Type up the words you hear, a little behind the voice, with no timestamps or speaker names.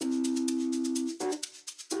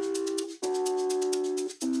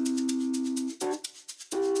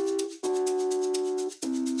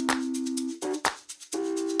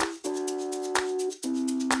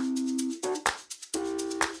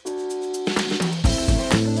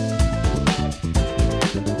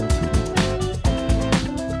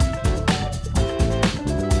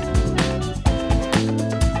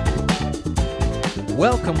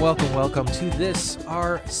welcome to this,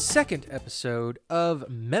 our second episode of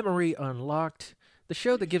Memory Unlocked, the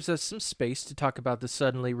show that gives us some space to talk about the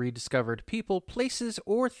suddenly rediscovered people, places,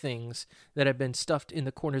 or things that have been stuffed in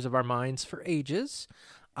the corners of our minds for ages.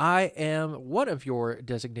 I am one of your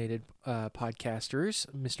designated podcasters,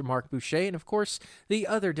 Mr. Mark Boucher, and of course, the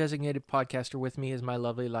other designated podcaster with me is my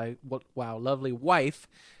lovely wife,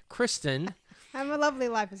 Kristen. I'm a lovely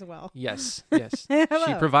life as well. Yes. She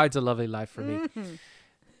provides a lovely life for me. Mm-hmm.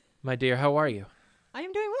 My dear, how are you? I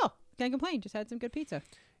am doing well. Can't complain. Just had some good pizza.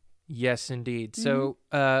 Yes, indeed. So,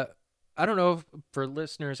 I don't know if for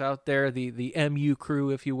listeners out there, the MU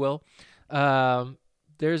crew, if you will,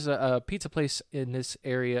 there's a pizza place in this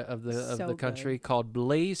area of the country called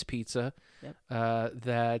Blaze Pizza. Yep.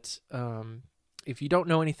 That if you don't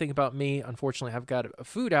know anything about me, unfortunately, I've got a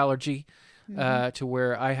food allergy to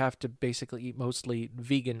where I have to basically eat mostly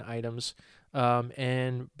vegan items.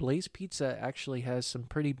 And Blaze Pizza actually has some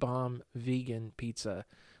pretty bomb vegan pizza.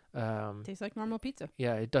 Tastes like normal pizza.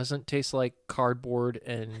 Yeah, it doesn't taste like cardboard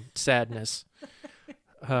and sadness.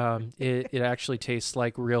 It actually tastes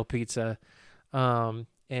like real pizza.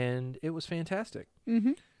 And it was fantastic.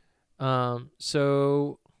 Mm-hmm.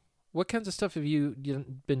 So what kinds of stuff have you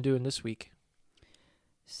been doing this week?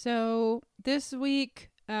 So this week,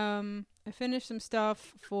 I finished some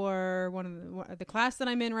stuff for one of the class that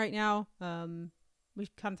I'm in right now. We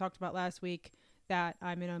kind of talked about last week that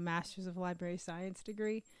I'm in a Master's of Library Science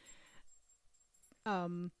degree.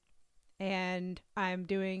 And I'm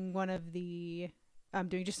doing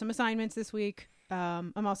just some assignments this week.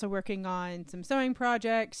 I'm also working on some sewing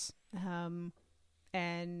projects,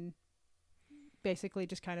 and basically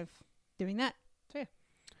just kind of doing that. So yeah.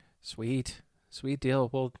 Sweet deal.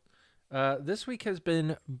 Well, this week has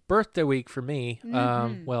been birthday week for me.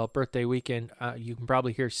 Birthday weekend. You can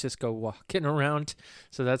probably hear Cisco walking around.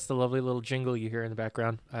 So that's the lovely little jingle you hear in the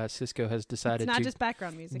background. Cisco has decided it's not just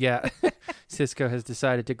background music. Yeah. Cisco has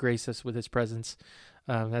decided to grace us with his presence.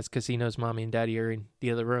 That's because he knows mommy and daddy are in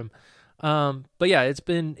the other room. But yeah, it's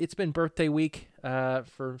been birthday week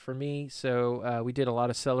for me. So we did a lot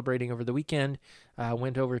of celebrating over the weekend.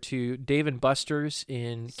 Went over to Dave & Buster's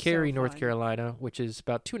in Cary, North Carolina, which is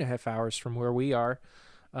about 2.5 hours from where we are,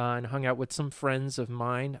 and hung out with some friends of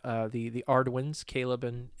mine, the Ardwins, Caleb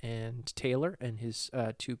and Taylor, and his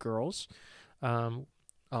two girls,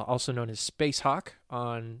 also known as Space Hawk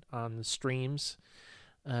on the streams.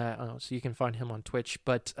 So you can find him on Twitch.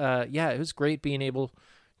 But yeah, it was great being able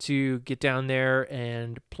to get down there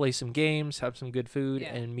and play some games, have some good food,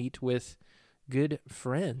 and meet with good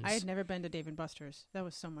friends. I had never been to Dave & Buster's. That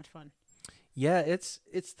was so much fun. Yeah, it's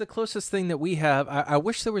the closest thing that we have. I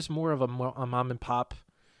wish there was more of a mom and pop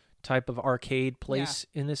type of arcade place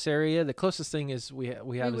in this area. The closest thing is we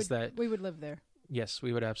would live there. Yes,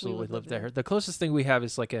 we would absolutely live there. The closest thing we have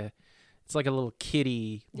is like a little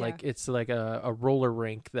kiddie, like it's like a roller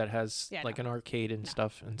rink that has like an arcade and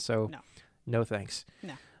stuff. And so no thanks.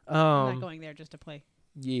 No. I'm not going there just to play.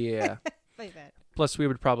 Yeah. Play that. Plus, we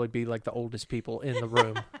would probably be like the oldest people in the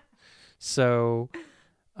room. So,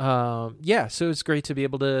 so it's great to be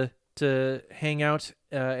able to hang out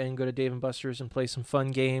and go to Dave & Buster's and play some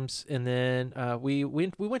fun games. And then we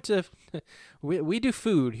went to we do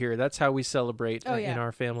food here. That's how we celebrate in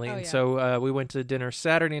our family. So we went to dinner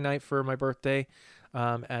Saturday night for my birthday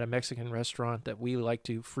at a Mexican restaurant that we like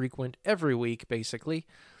to frequent every week, basically.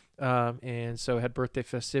 And so had birthday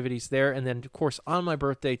festivities there. And then, of course, on my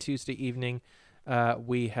birthday, Tuesday evening,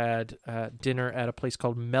 we had dinner at a place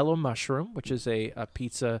called Mellow Mushroom, which is a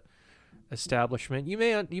pizza establishment. You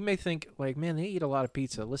may think, like, man, they eat a lot of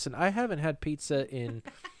pizza. Listen, I haven't had pizza in,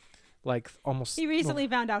 like, almost... He recently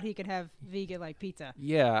found out he could have vegan-like pizza.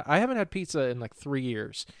 Yeah, I haven't had pizza in, like, 3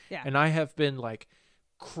 years. Yeah. And I have been, like,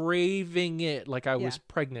 craving it like I was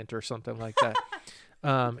pregnant or something like that.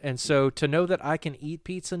 And so to know that I can eat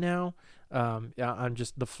pizza now, I'm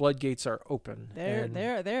just, the floodgates are open.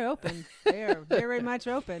 They're open. They are very much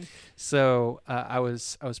open. So I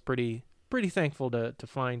was pretty thankful to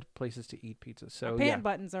find places to eat pizza. So our pant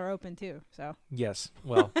buttons are open too. So yes,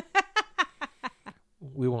 well,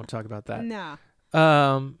 we won't talk about that. No.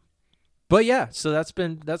 But yeah, so that's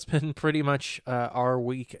been pretty much our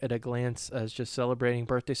week at a glance, as just celebrating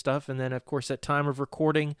birthday stuff. And then, of course, at time of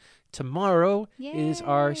recording, tomorrow is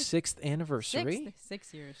our 6th anniversary.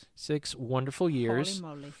 6 years. 6 wonderful years.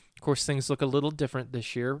 Holy moly. Of course, things look a little different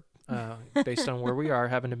this year based on where we are,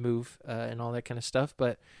 having to move and all that kind of stuff.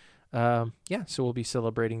 But so we'll be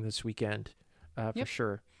celebrating this weekend for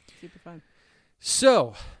sure. Super fun.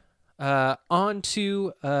 So... on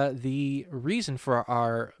to the reason for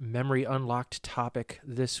our Memory Unlocked topic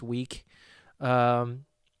this week. So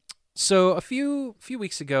So a few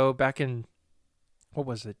weeks ago, back in, what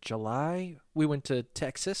was it, July? We went to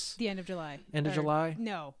Texas. The end of July. End of July?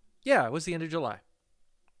 No. Yeah, it was the end of July.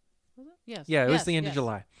 Was it? Yes. Yeah, it was Yes, the end of yes.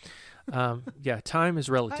 July. Yeah, time is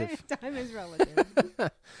relative. Time is relative.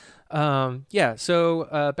 Yeah,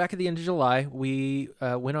 so back at the end of July, we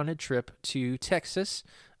went on a trip to Texas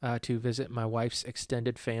to visit my wife's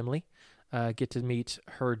extended family, get to meet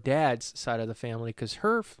her dad's side of the family, because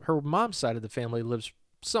her mom's side of the family lives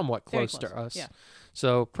somewhat Very close to us. Yeah.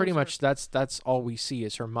 So pretty Closer. much that's all we see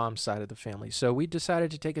is her mom's side of the family. So we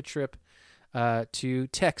decided to take a trip to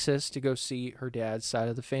Texas to go see her dad's side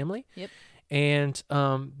of the family. Yep. And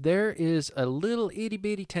there is a little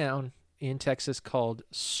itty-bitty town in Texas called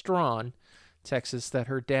Strawn, Texas, that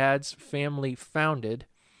her dad's family founded.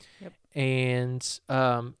 Yep. And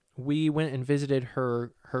we went and visited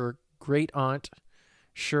her great aunt,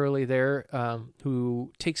 Shirley, there,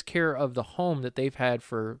 who takes care of the home that they've had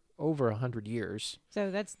for over 100 years.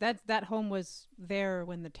 So that home was there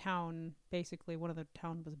when the town, basically one of the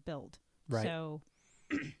town was built. Right. So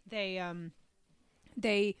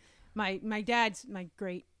my dad's, my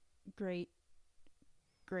great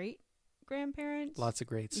grandparents. Lots of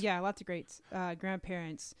greats. Yeah, lots of greats.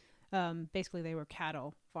 Grandparents, basically they were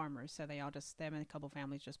cattle farmers, so them and a couple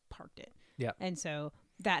families just parked it. Yeah. And so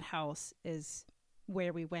that house is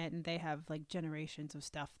where we went, and they have like generations of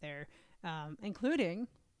stuff there, including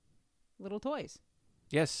little toys.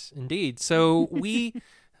 Yes, indeed. So we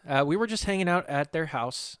were just hanging out at their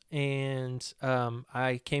house, and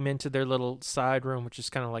I came into their little side room, which is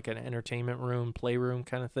kind of like an entertainment room, playroom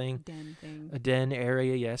kind of thing. Den thing. A den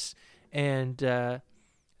area, yes. And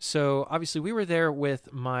so obviously we were there with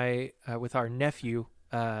with our nephew,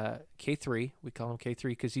 K3. We call him K3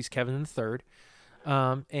 because he's Kevin the third.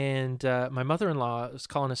 And my mother-in-law was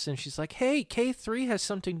calling us in. She's like, "Hey, K3 has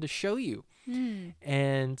something to show you."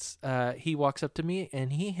 And he walks up to me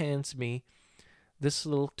and he hands me this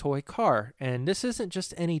little toy car. And this isn't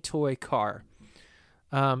just any toy car.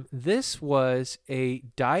 This was a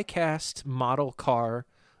die-cast model car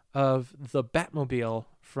of the Batmobile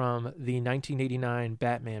from the 1989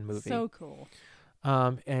 Batman movie. So cool.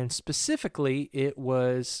 And specifically, it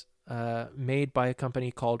was made by a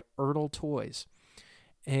company called ERTL Toys.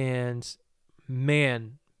 And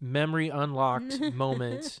man, memory unlocked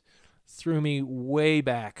moment threw me way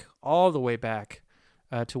back, all the way back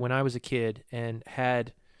to when I was a kid and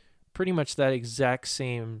had pretty much that exact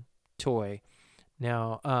same toy.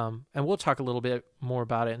 Now, and we'll talk a little bit more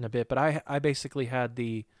about it in a bit, but I basically had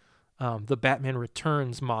the Batman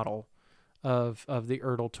Returns model of the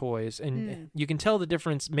ERTL Toys, and you can tell the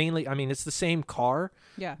difference mainly. I mean, it's the same car,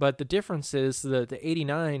 Yeah. but the difference is the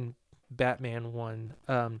 89 Batman one,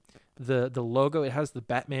 the logo, it has the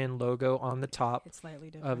Batman logo on the top It's slightly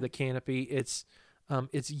different. of the canopy. It's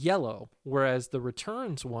yellow, whereas the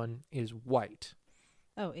Returns one is white.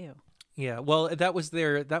 Oh, ew. Yeah, well, that was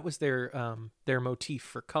their motif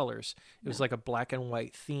for colors. It was like a black and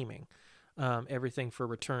white theming. Everything for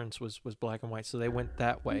Returns was black and white, so they went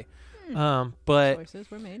that way. But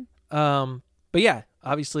Choices were made. but yeah,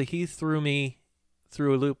 obviously he threw me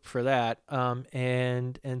through a loop for that.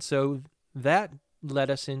 And so that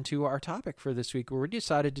led us into our topic for this week, where we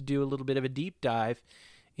decided to do a little bit of a deep dive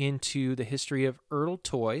into the history of ERTL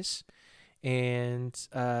Toys, and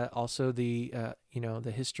also the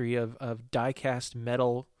the history of die-cast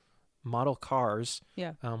metal model cars,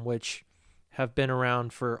 Yeah. which have been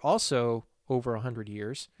around for also over 100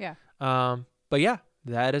 years. Yeah. But yeah,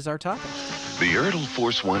 that is our topic. The ERTL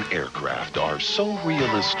Force One aircraft are so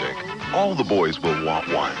realistic, all the boys will want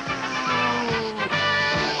one.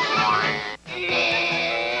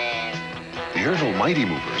 The ERTL Mighty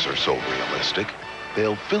Movers are so realistic,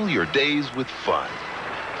 they'll fill your days with fun.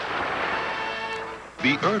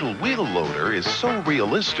 The ERTL Wheel Loader is so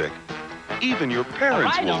realistic, even your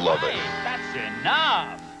parents will love it. That's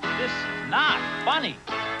enough. This is not funny.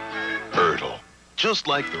 ERTL, just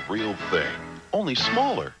like the real thing, only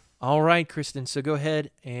smaller. All right, Kristen, so go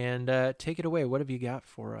ahead and take it away. What have you got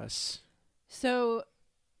for us? So,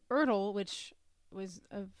 ERTL, which was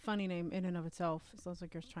a funny name in and of itself. It sounds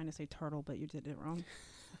like you're trying to say turtle, but you did it wrong.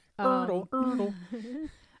 ERTL.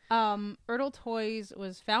 ERTL Toys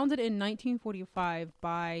was founded in 1945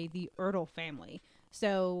 by the ERTL family.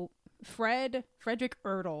 So, Frederick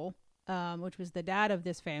ERTL, which was the dad of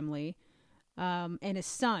this family, and his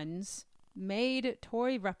sons made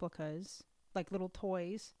toy replicas, like little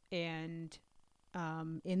toys, and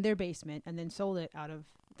in their basement, and then sold it out of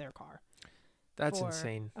their car. That's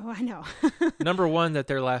insane. Oh, I know. Number one, that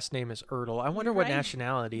their last name is ERTL. I wonder what Right.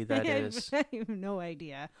 nationality that is. I have no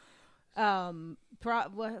idea.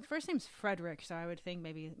 First name's Frederick, so I would think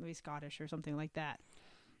maybe Scottish or something like that.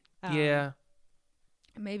 Yeah.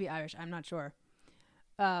 Maybe Irish. I'm not sure.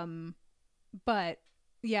 But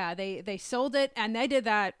yeah, they sold it, and they did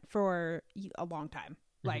that for a long time,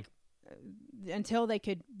 like until they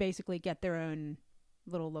could basically get their own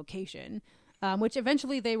little location, which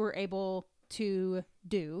eventually they were able to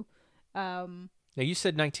do. Now you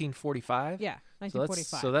said 1945. Yeah,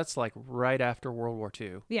 1945. So that's like right after World War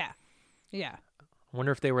II. Yeah. I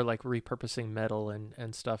wonder if they were like repurposing metal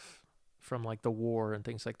and stuff from like the war and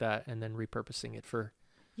things like that, and then repurposing it for.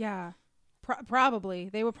 Yeah. Probably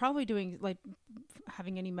they were probably doing like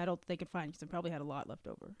having any metal that they could find, because they probably had a lot left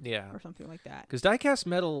over. Yeah. Or something like that. Because die-cast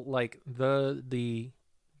metal, like the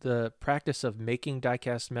practice of making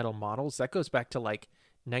die-cast metal models, that goes back to like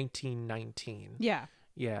 1919. Yeah.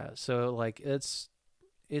 Yeah. So like it's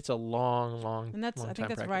a long And I think that's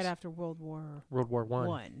practice. right after World War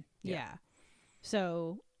One. Yeah.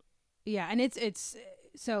 So yeah, and it's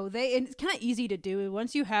so it's kind of easy to do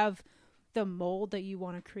once you have the mold that you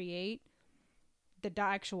want to create.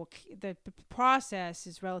 The process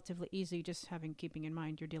is relatively easy, just keeping in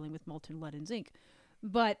mind you're dealing with molten lead and zinc.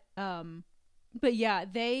 But yeah,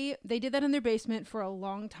 they did that in their basement for a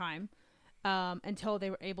long time, until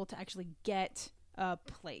they were able to actually get a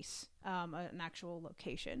place, an actual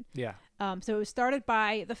location. Yeah. So it was started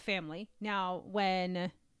by the family. Now,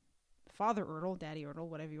 when Father Ertl, Daddy Ertl,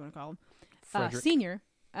 whatever you want to call him, Frederick. Senior,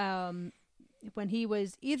 when he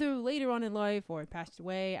was either later on in life or passed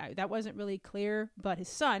away, that wasn't really clear, but his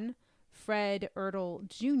son, Fred Ertl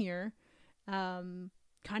Jr.,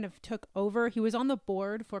 kind of took over. He was on the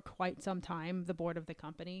board for quite some time, the board of the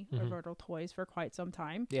company, of ERTL Toys, for quite some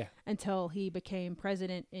time. Yeah. Until he became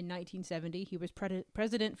president in 1970. He was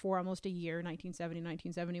president for almost a year, 1970,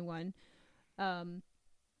 1971.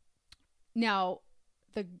 Now,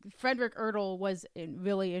 the Frederick Ertl was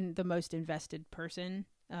really the most invested person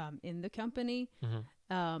in the company.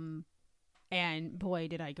 And boy,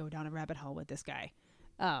 did I go down a rabbit hole with this guy.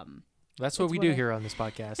 That's what we do here on this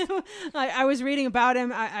podcast. I was reading about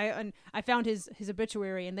him. I found his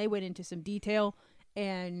obituary, and they went into some detail.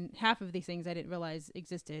 And half of these things I didn't realize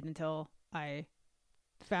existed until I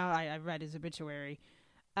read his obituary.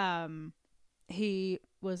 He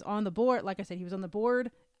was on the board. Like I said, he was on the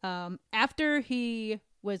board after he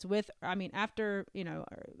was after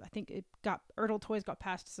I think ERTL Toys got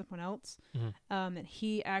passed to someone else. And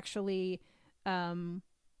he actually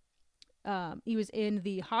he was in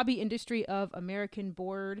the Hobby Industry of American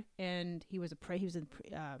board, and he was the president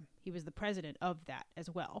of that as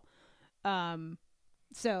well.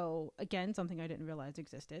 So again, something I didn't realize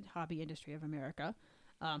existed, Hobby Industry of America.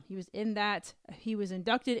 He was in that. He was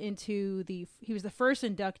inducted into he was the first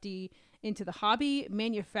inductee into the Hobby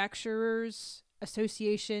Manufacturers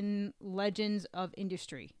Association Legends of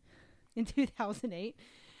Industry in 2008.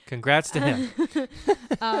 Congrats to him.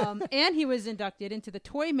 And he was inducted into the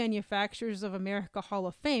Toy Manufacturers of America Hall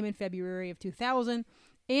of Fame in February of 2000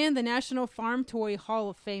 and the National Farm Toy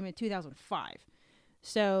Hall of Fame in 2005.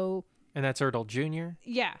 So. And that's Ertl Jr.?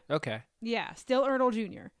 Yeah. Okay. Yeah, still Ertl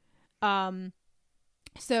Jr.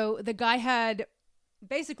 So the guy had,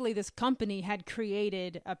 basically this company had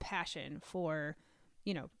created a passion for,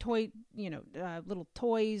 little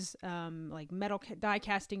toys, like metal die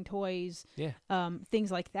casting toys,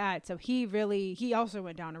 things like that. So he also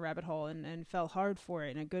went down a rabbit hole and fell hard for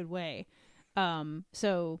it in a good way.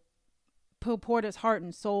 So poured his heart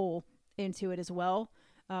and soul into it as well.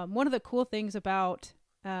 One of the cool things about,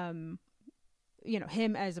 him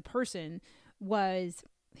as a person was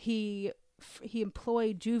he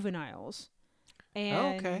employed juveniles.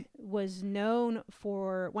 And was known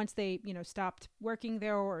for, once they, stopped working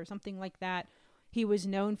there or something like that, he was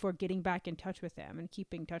known for getting back in touch with them and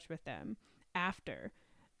keeping touch with them after.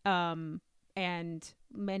 And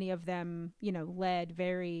many of them, led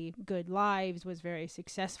very good lives, was very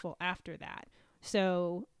successful after that.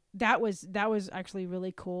 So that was actually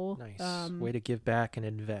really cool. Nice. Way to give back and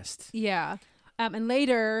invest. Yeah. And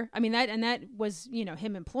later, that was,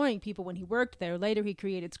 him employing people when he worked there. Later, he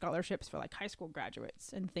created scholarships for like high school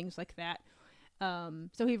graduates and things like that.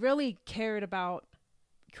 So he really cared about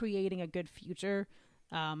creating a good future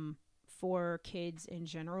for kids in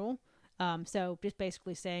general. So just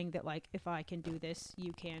basically saying that, like, if I can do this,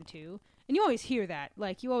 you can too. And you always hear that.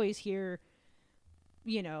 Like, you always hear,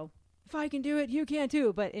 if I can do it, you can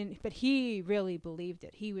too. But he really believed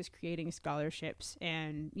it. He was creating scholarships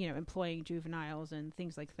and, employing juveniles and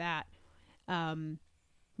things like that.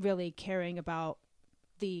 Really caring about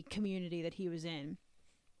the community that he was in.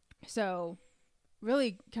 So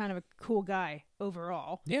really kind of a cool guy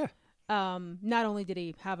overall. Yeah. not only did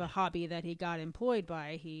he have a hobby that he got employed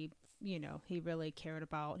by, he really cared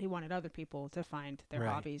about, he wanted other people to find their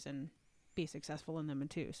hobbies and be successful in them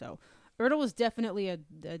too. So ERTL was definitely a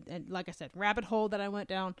like I said, rabbit hole that I went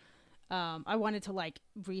down. I wanted to like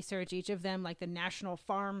research each of them, like the National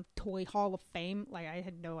Farm Toy Hall of Fame. Like I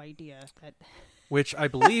had no idea that. Which I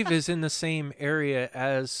believe is in the same area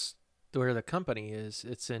as where the company is.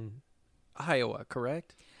 It's in Iowa,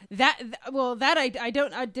 correct? That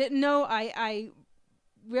I didn't know. I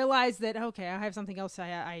realized that okay, I have something else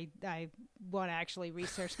I want to actually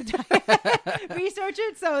research research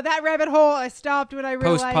it. So that rabbit hole I stopped when I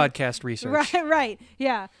realized post-podcast research. Right,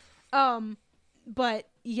 yeah. But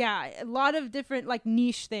yeah, a lot of different like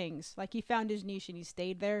niche things. Like he found his niche and he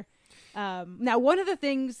stayed there. Now one of the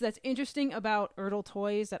things that's interesting about ERTL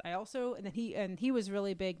Toys that I also and he was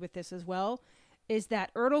really big with this as well is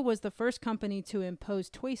that ERTL was the first company to impose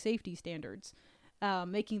toy safety standards,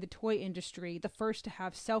 making the toy industry the first to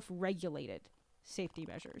have self-regulated safety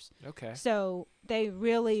measures. Okay. So they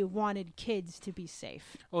really wanted kids to be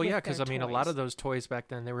safe. Well, yeah, because I mean, a lot of those toys back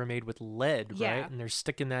then, they were made with lead, right? And they're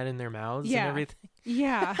sticking that in their mouths and everything.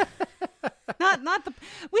 Yeah.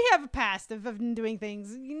 We have a past of doing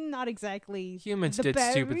things not exactly. Humans did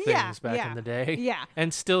stupid things back in the day. Yeah.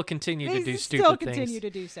 And still continue to do stupid still things. Continue to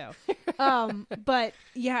do so. But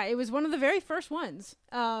yeah, it was one of the very first ones.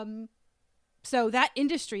 So that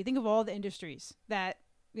industry, think of all the industries that,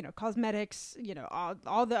 cosmetics,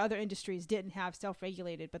 all the other industries didn't have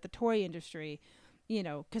self-regulated, but the toy industry,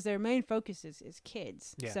 because their main focus is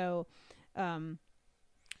kids. Yeah. So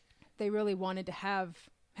they really wanted to have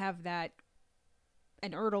that,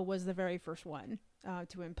 and ERTL was the very first one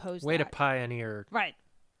to impose Way to pioneer. Right.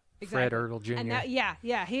 Exactly. Fred ERTL Jr. And that,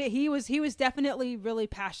 he was definitely really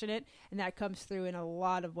passionate, and that comes through in a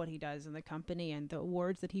lot of what he does in the company and the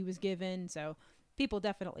awards that he was given. So people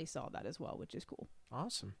definitely saw that as well, which is cool.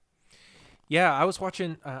 Awesome. Yeah, I was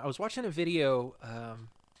watching a video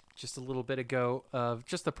just a little bit ago of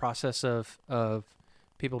just the process of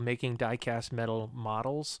people making die-cast metal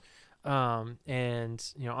models.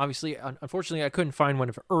 And obviously, unfortunately, I couldn't find one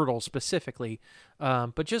of ERTL specifically,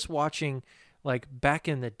 but just watching. Like back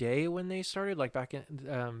in the day when they started, like back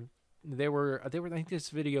in, they were. I think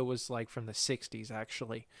this video was like from the 60s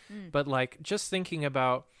actually, but like just thinking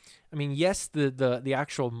about, I mean, yes, the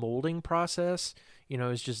actual molding process,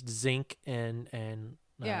 is just zinc and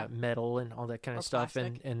metal and all that kind of stuff,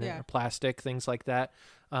 plastic. and plastic things like that,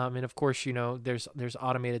 and of course, there's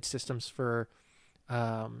automated systems for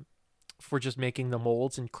just making the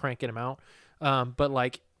molds and cranking them out, but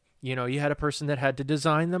like. You had a person that had to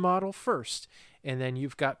design the model first, and then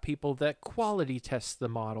you've got people that quality test the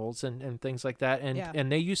models and things like that.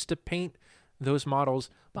 And they used to paint those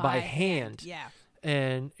models by hand. Yeah.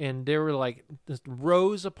 And there were like just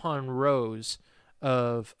rows upon rows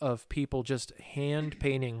of people just hand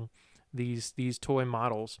painting these toy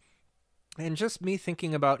models. And just me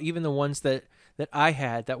thinking about even the ones that I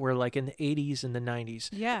had that were like in the 80s and the 90s.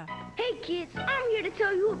 Yeah. Hey kids, I'm here to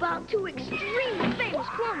tell you about two extremely famous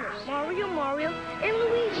plumbers, Mario and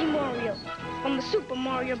Luigi Mario, from the Super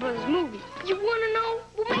Mario Bros. Movie. You want to know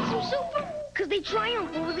what makes them super? Because they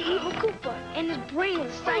triumph over the evil Koopa and his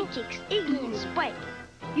brainless sidekicks, Iggy and Spike,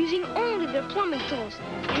 using only their plumbing tools,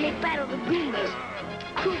 and they battle the Goombas.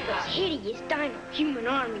 Koopa's hideous dino-human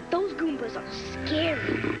army. Those Goombas are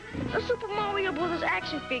scary. The Super Mario Bros.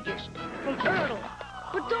 Action figures from ERTL.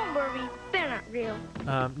 But don't worry, they're not real.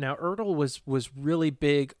 Now, ERTL was really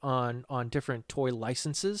big on different toy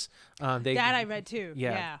licenses. That I read too.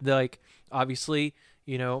 Yeah. Like, obviously,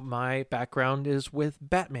 my background is with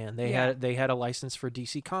Batman. They had a license for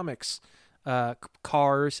DC Comics,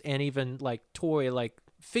 cars, and even like toy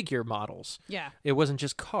figure models. Yeah. It wasn't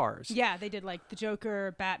just cars. Yeah, they did like the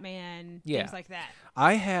Joker, Batman, things like that.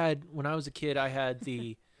 When I was a kid, I had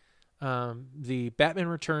the Batman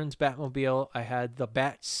Returns Batmobile. I had the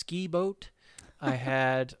Bat Ski Boat. I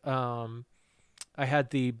had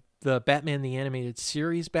the Batman the Animated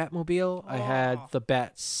Series Batmobile. I had the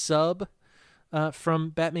Bat Sub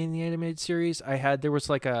from Batman the Animated Series. There was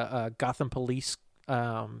like a Gotham Police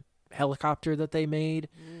helicopter that they made.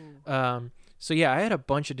 So yeah, I had a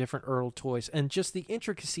bunch of different ERTL toys, and just the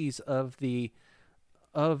intricacies of the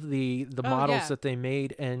models that they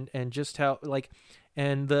made, and just how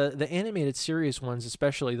and the animated series ones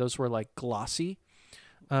especially, those were like glossy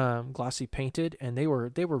painted, and they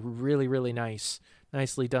were really, really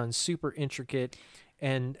nicely done, super intricate,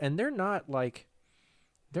 and they're not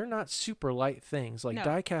super light things like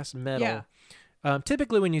die-cast metal. Yeah.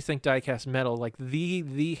 Typically when you think die-cast metal, like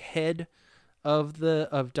the head of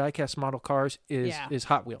die-cast model cars is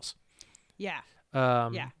Hot Wheels. Yeah.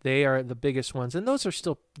 They are the biggest ones, and those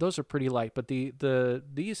are pretty light. But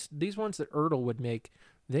these ones that ERTL would make,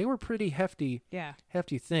 they were pretty hefty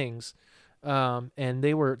things, and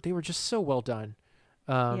they were just so well done,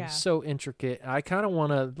 so intricate. I kind of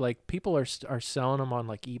want to, like, people are selling them on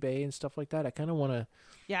like eBay and stuff like that. I kind of want to.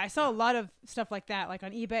 Yeah, I saw a lot of stuff like that, like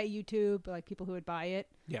on eBay, YouTube, like people who would buy it,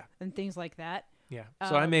 and things like that. Yeah,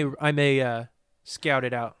 so I may scout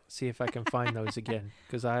it out, see if I can find those again,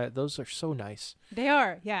 because those are so nice. They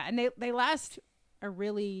are, yeah, and they last a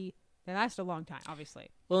long time, obviously.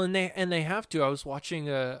 Well, and they have to. I was watching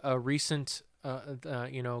a recent,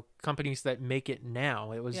 companies that make it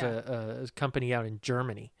now. It was a company out in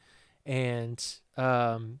Germany, and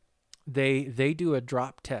they do a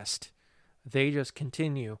drop test. They just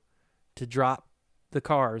continue to drop the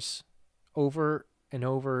cars over and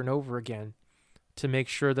over and over again to make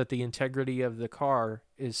sure that the integrity of the car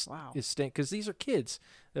is staying, because these are kids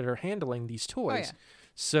that are handling these toys. Oh, yeah.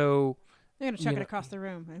 So they're gonna chuck it across the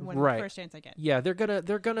room and win the first chance I get. Yeah, they're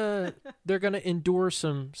gonna endure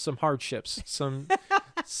some hardships, some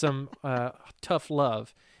tough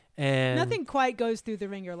love, and nothing quite goes through the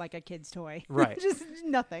ringer like a kid's toy. Right, just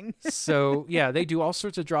nothing. So yeah, they do all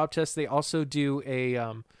sorts of drop tests. They also do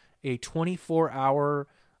a 24-hour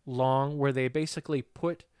long where they basically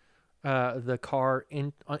put the car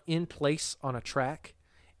in place on a track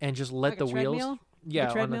and just let the wheels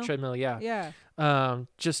treadmill? On the treadmill,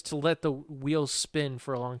 just to let the wheels spin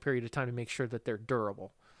for a long period of time to make sure that they're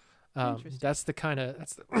durable. That's the kind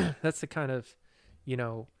of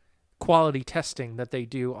quality testing that they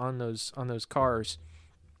do on those cars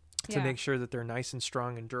to make sure that they're nice and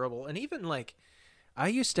strong and durable. And even like I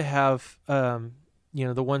used to have the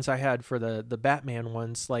ones I had for the Batman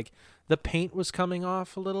ones, like the paint was coming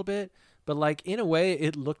off a little bit, but like in a way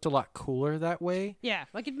it looked a lot cooler that way. Yeah,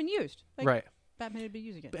 like it'd been used. Like right. Batman had been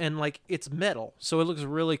using it. And like it's metal, so it looks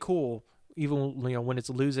really cool even when it's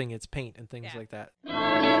losing its paint and things like that.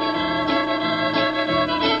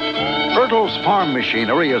 ERTL's farm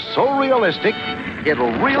machinery is so realistic,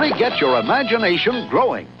 it'll really get your imagination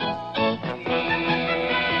growing.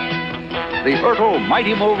 The ERTL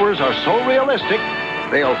Mighty Movers are so realistic,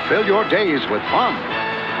 they'll fill your days with fun.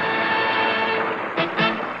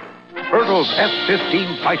 ERTL's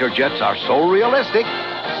F-15 fighter jets are so realistic,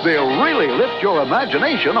 they'll really lift your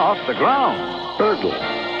imagination off the ground.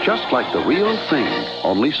 ERTL, just like the real thing,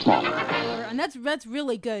 only smaller. And that's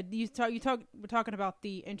really good. We're talking about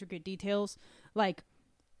the intricate details. Like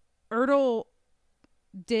ERTL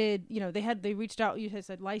did, they reached out. You had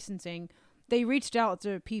said licensing. They reached out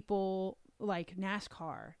to people like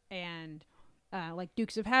NASCAR and like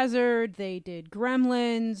Dukes of Hazzard. They did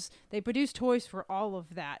Gremlins. They produced toys for all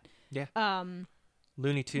of that. Yeah.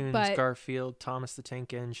 Looney Tunes, Garfield, Thomas the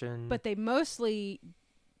Tank Engine. But they mostly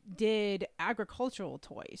did agricultural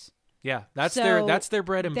toys. Yeah, that's their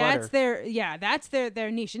bread and butter. That's their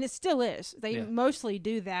niche, and it still is. They mostly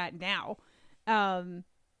do that now.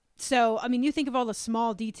 So I mean, you think of all the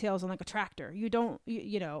small details on like a tractor. You don't,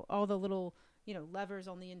 all the little, levers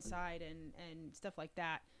on the inside and stuff like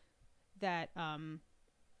that are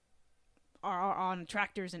on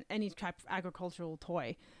tractors and any type of agricultural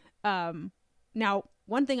toy. Now,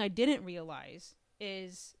 one thing I didn't realize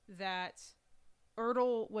is that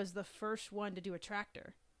ERTL was the first one to do a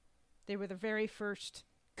tractor. They were the very first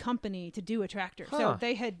company to do a tractor. Huh. So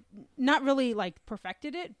they had not really like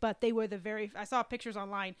perfected it, but they were I saw pictures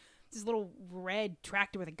online, this little red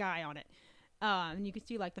tractor with a guy on it. And you could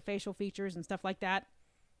see like the facial features and stuff like that.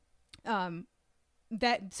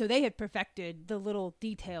 So they had perfected the little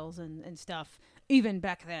details and stuff even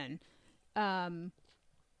back then.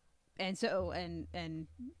 And so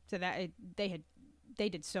that they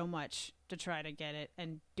did so much to try to get it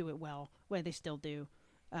and do it well, where they still do.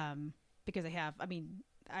 Because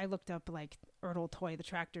I looked up like ERTL toy, the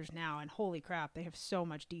tractors now, and holy crap, they have so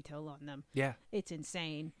much detail on them. Yeah. It's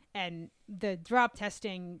insane. And the drop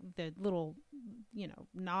testing, the little,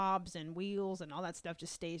 knobs and wheels and all that stuff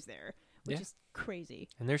just stays there, which is crazy.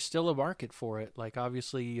 And there's still a market for it. Like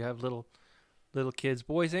obviously you have little kids,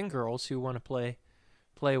 boys and girls, who want to play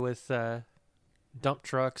with dump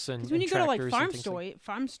trucks and when you go to like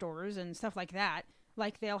farm stores and stuff like that,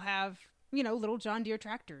 like they'll have little John Deere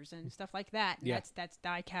tractors and stuff like that. And that's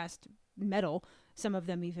die cast metal. Some of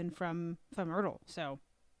them even from ERTL. So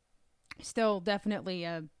still definitely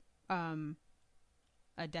a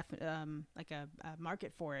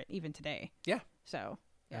market for it even today. Yeah. So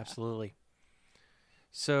yeah. Absolutely.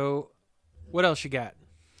 So what else you got?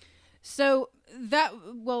 So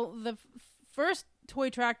the first toy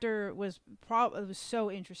tractor was so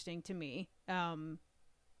interesting to me,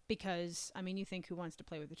 because you think who wants to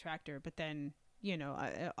play with a tractor, but then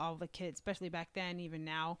all the kids, especially back then, even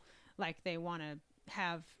now, like they want to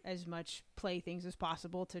have as much playthings as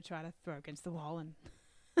possible to try to throw against the wall and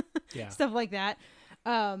stuff like that.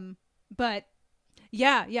 But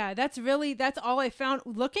yeah, that's all I found.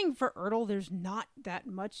 Looking for ERTL, there's not that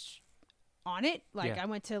much on it. Like I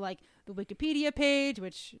went to like the Wikipedia page,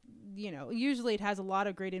 which, usually it has a lot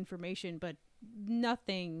of great information, but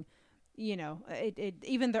nothing, it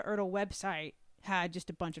even the ERTL website had just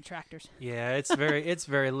a bunch of tractors. Yeah, it's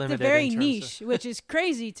very limited. It's very niche, which is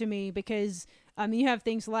crazy to me because you have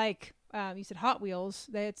things like you said Hot Wheels.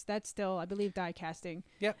 That's still, I believe, die casting.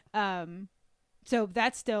 Yep. So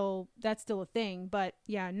that's still a thing, but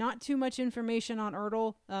yeah, not too much information on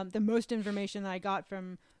ERTL. The most information that I got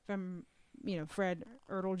from Fred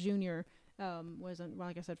ERTL Jr. Was,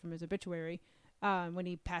 like I said, from his obituary when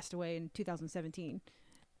he passed away in 2017,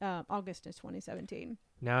 August of 2017.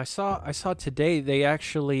 Now I saw today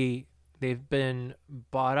they've been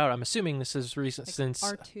bought out. I'm assuming this is recent, like since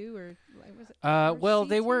R2 or was it? well,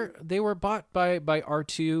 RC2? they were bought by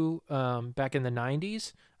R2 back in the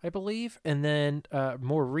 90s, I believe, and then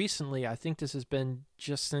more recently, I think this has been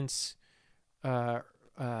just since Fred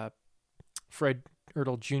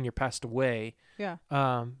ERTL Jr. passed away. Yeah.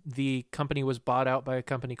 The company was bought out by a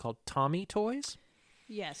company called Tommy Toys.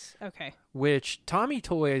 Yes. Okay. Which Tommy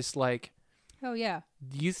Toys, like, oh yeah,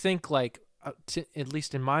 you think like, at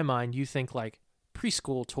least in my mind, you think like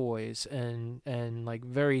preschool toys and like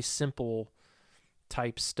very simple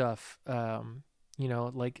type stuff.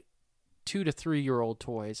 Like 2 to 3 year old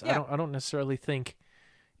toys. Yeah. I don't necessarily think,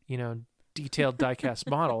 detailed diecast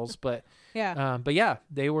models, but yeah,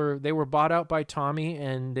 they were bought out by Tommy,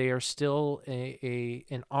 and they are still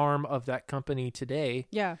an arm of that company today.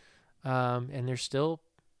 Yeah. And they're still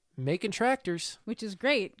making tractors, which is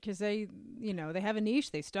great because they have a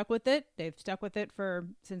niche. They stuck with it. They've stuck with it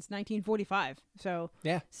since 1945. So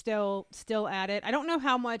yeah, still at it. I don't know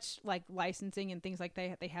how much like licensing and things like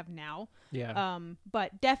they have now. Yeah.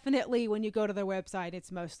 But definitely when you go to their website,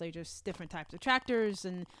 it's mostly just different types of tractors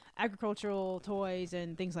and agricultural toys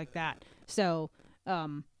and things like that. So,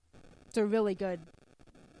 so really good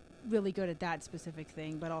at that specific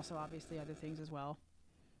thing, but also obviously other things as well.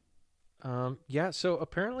 Yeah, so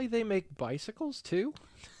apparently they make bicycles too.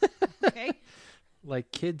 Okay.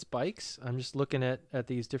 Like kids' bikes. I'm just looking at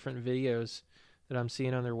these different videos that I'm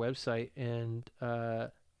seeing on their website, and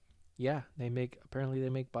yeah, they make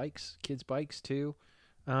bikes, kids' bikes too.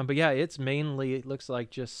 But yeah, it's mainly, it looks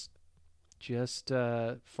like just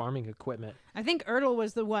farming equipment. I think ERTL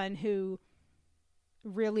was the one who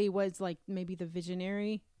really was like maybe the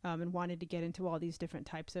visionary and wanted to get into all these different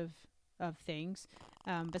types of things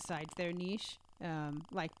besides their niche,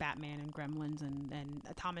 like Batman and Gremlins and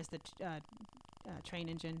Thomas the train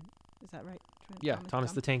engine. Is that right?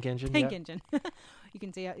 Thomas the tank engine. Tank engine. You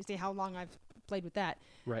can see how long I've played with that.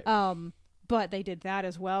 Right. But they did that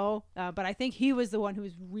as well. But I think he was the one who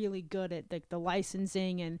was really good at the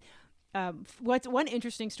licensing. And what's one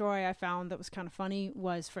interesting story I found that was kind of funny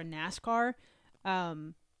was for NASCAR.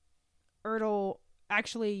 ERTL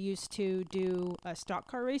actually used to do stock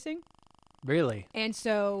car racing. Really? And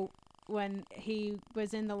so when he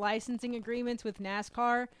was in the licensing agreements with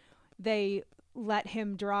NASCAR, they let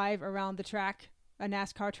him drive around the track, a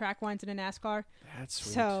NASCAR track once in a NASCAR. That's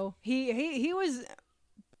sweet. So he was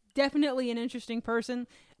definitely an interesting person,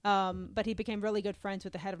 but he became really good friends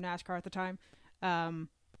with the head of NASCAR at the time.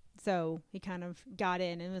 So he kind of got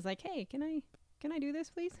in and was like, "Hey, can I do this,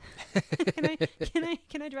 please?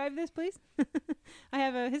 Can I drive this, please? I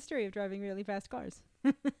have a history of driving really fast cars."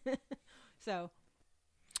 So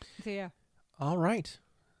yeah. All right.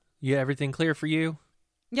 Yeah, everything clear for you?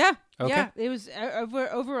 Yeah. Okay. Yeah. It was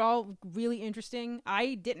overall really interesting.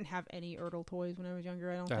 I didn't have any ERTL toys when I was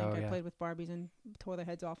younger. I don't think I played with Barbies and tore their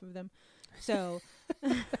heads off of them. So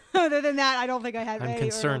other than that, I don't think I had any. I'm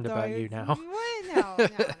concerned ERTL about toys. you now. No.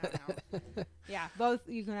 Yeah, both.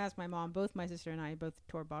 You can ask my mom. Both my sister and I both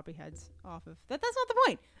tore Barbie heads off of. That's not the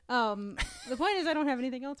point. The point is I don't have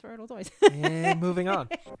anything else for ERTL toys. And moving on.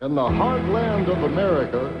 In the heartland of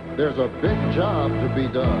America, there's a big job to be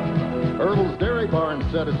done. ERTL's Dairy Barn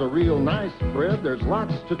set is a real nice spread. There's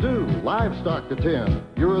lots to do, livestock to tend.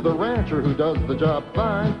 You're the rancher who does the job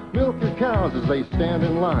fine. Milk your cows as they stand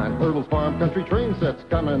in line. ERTL's farm country train set's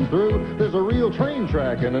coming through. There's a real train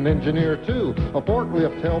track and an engineer too. A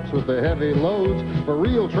forklift helps with the heavy loads. For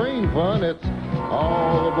real train fun, it's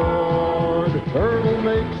all aboard. ERTL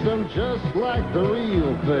makes them just like the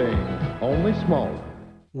real thing, only smaller.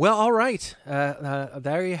 Well, all right.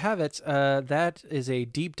 There you have it. That is a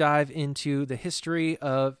deep dive into the history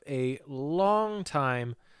of a long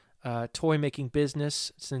time toy making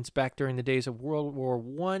business since back during the days of World War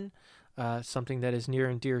One. Something that is near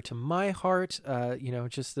and dear to my heart.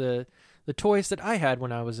 Just the toys that I had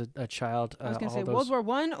when I was a child. I was going to say World War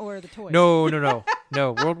One or the toys. No.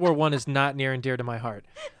 World War One is not near and dear to my heart.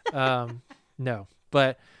 No,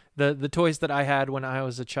 but the toys that I had when I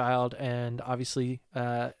was a child, and obviously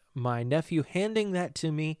my nephew handing that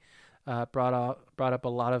to me brought up a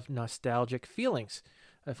lot of nostalgic feelings,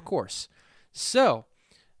 of course. So.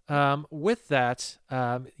 With that,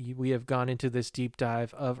 we have gone into this deep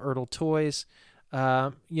dive of ERTL Toys.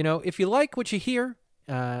 If you like what you hear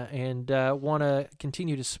and want to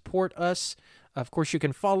continue to support us, of course, you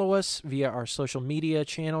can follow us via our social media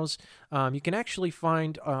channels. You can actually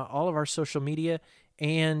find all of our social media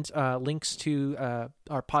and links to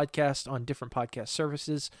our podcast on different podcast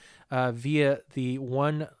services via the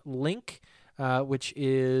one link, which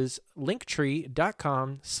is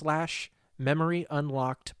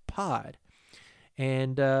linktree.com/memoryunlockedpod.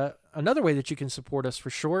 And another way that you can support us for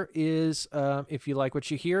sure is if you like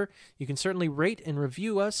what you hear, you can certainly rate and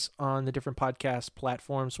review us on the different podcast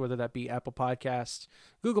platforms, whether that be Apple Podcasts,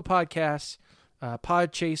 Google Podcasts,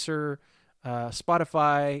 Podchaser,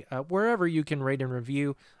 Spotify, wherever you can rate and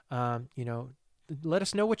review. Let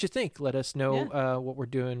us know what you think. Let us know what we're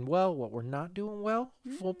doing well, what we're not doing well.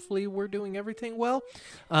 Hopefully we're doing everything well.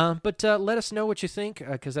 But let us know what you think,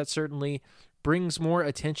 because that certainly brings more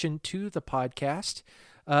attention to the podcast.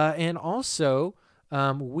 And also,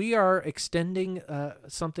 we are extending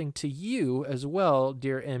something to you as well,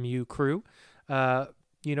 dear MU crew.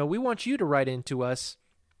 We want you to write into us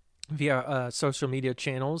via social media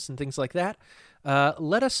channels and things like that.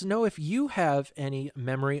 Let us know if you have any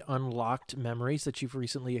memory unlocked memories that you've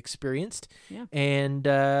recently experienced. Yeah. And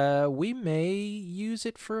we may use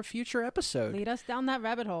it for a future episode. Lead us down that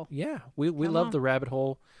rabbit hole. Yeah, we love the rabbit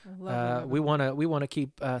hole. We want to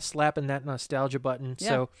keep slapping that nostalgia button.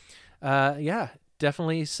 Yeah. So,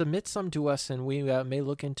 definitely submit some to us, and we may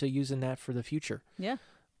look into using that for the future. Yeah.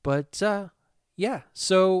 But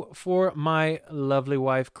so for my lovely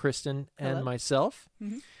wife Kristen and myself,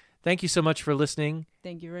 thank you so much for listening.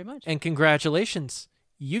 Thank you very much. And congratulations,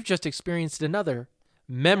 you've just experienced another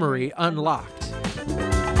Memory Unlocked.